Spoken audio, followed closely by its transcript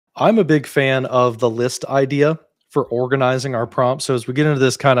I'm a big fan of the list idea for organizing our prompts. So as we get into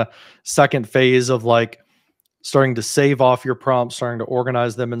this kind of second phase of like starting to save off your prompts, starting to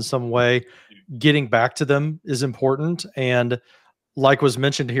organize them in some way, getting back to them is important. And like was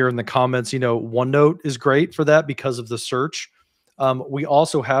mentioned here in the comments, OneNote is great for that because of the search. We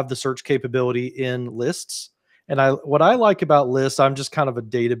also have the search capability in lists. And what I like about lists, I'm just kind of a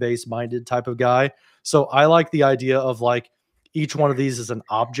database minded type of guy. So I like the idea of like each one of these is an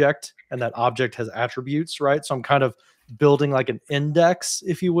object and that object has attributes, right? So I'm kind of building like an index,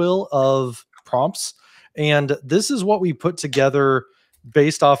 if you will, of prompts. And this is what we put together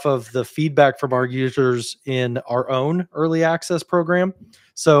based off of the feedback from our users in our own early access program.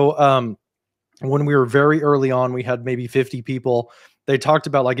 So when we were very early on, we had maybe 50 people. They talked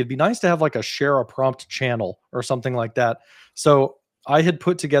about like it'd be nice to have like a share a prompt channel or something like that. So I had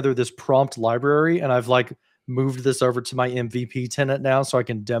put together this prompt library and I've like moved this over to my MVP tenant now so I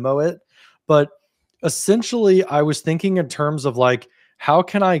can demo it. But essentially, I was thinking in terms of like, how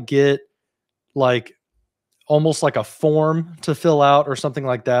can I get like almost like a form to fill out or something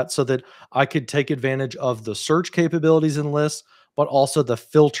like that so that I could take advantage of the search capabilities in lists, but also the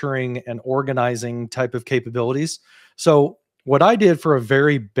filtering and organizing type of capabilities. So what I did for a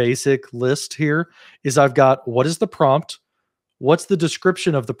very basic list here is I've got what is the prompt? What's the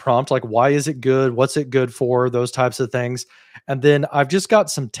description of the prompt? Like, why is it good? What's it good for? Those types of things. And then I've just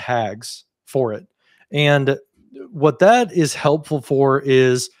got some tags for it. And what that is helpful for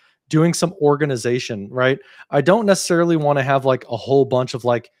is doing some organization, right? I don't necessarily want to have like a whole bunch of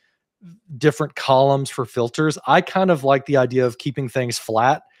like different columns for filters. I kind of like the idea of keeping things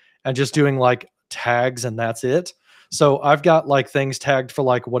flat and just doing like tags and that's it. So I've got like things tagged for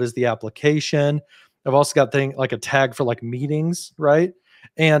like what is the application. I've also got thing like a tag for like meetings, right?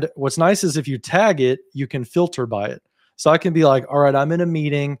 And what's nice is if you tag it, you can filter by it. So I can be like, all right, I'm in a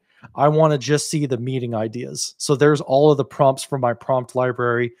meeting. I want to just see the meeting ideas. So there's all of the prompts from my prompt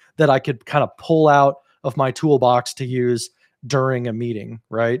library that I could kind of pull out of my toolbox to use during a meeting,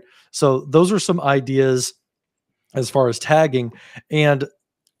 right? So those are some ideas as far as tagging. And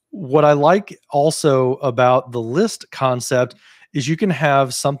what I like also about the list concept is you can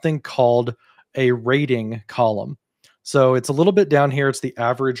have something called a rating column. So it's a little bit down here. It's the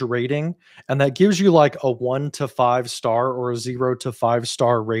average rating, and that gives you like a 1 to 5 star or a 0 to 5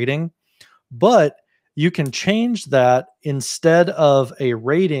 star rating. But you can change that instead of a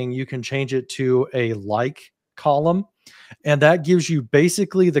rating, you can change it to a like column. And that gives you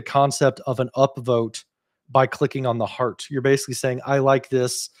basically the concept of an upvote by clicking on the heart. You're basically saying, I like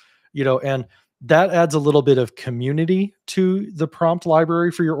this, and that adds a little bit of community to the prompt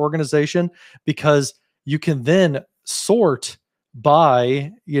library for your organization because you can then sort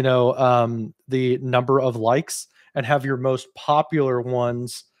by, the number of likes and have your most popular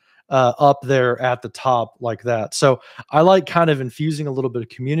ones up there at the top like that. So I like kind of infusing a little bit of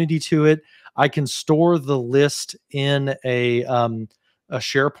community to it. I can store the list in a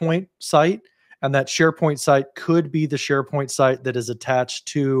SharePoint site, and that SharePoint site could be the SharePoint site that is attached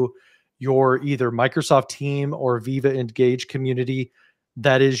to your either Microsoft Team or Viva Engage community.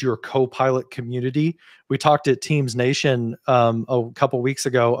 That is your Copilot community. We talked at Teams Nation a couple weeks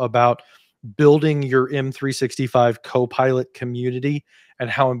ago about building your M365 Copilot community and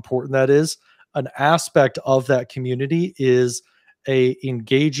how important that is. An aspect of that community is a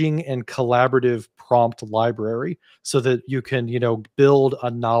engaging and collaborative prompt library so that you can, build a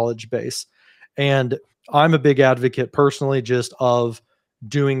knowledge base. And I'm a big advocate personally just of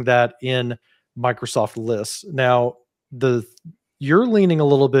doing that in Microsoft lists. Now, you're leaning a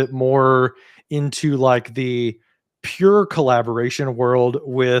little bit more into like the pure collaboration world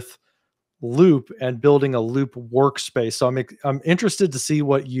with Loop and building a Loop workspace. So I'm interested to see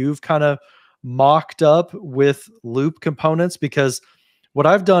what you've kind of mocked up with Loop components, because what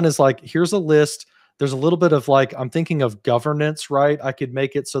I've done is like, here's a list. There's a little bit of like, I'm thinking of governance, right? I could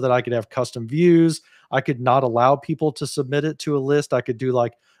make it so that I could have custom views. I could not allow people to submit it to a list. I could do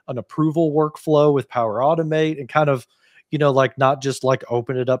like an approval workflow with Power Automate and kind of, like not just like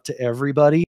open it up to everybody.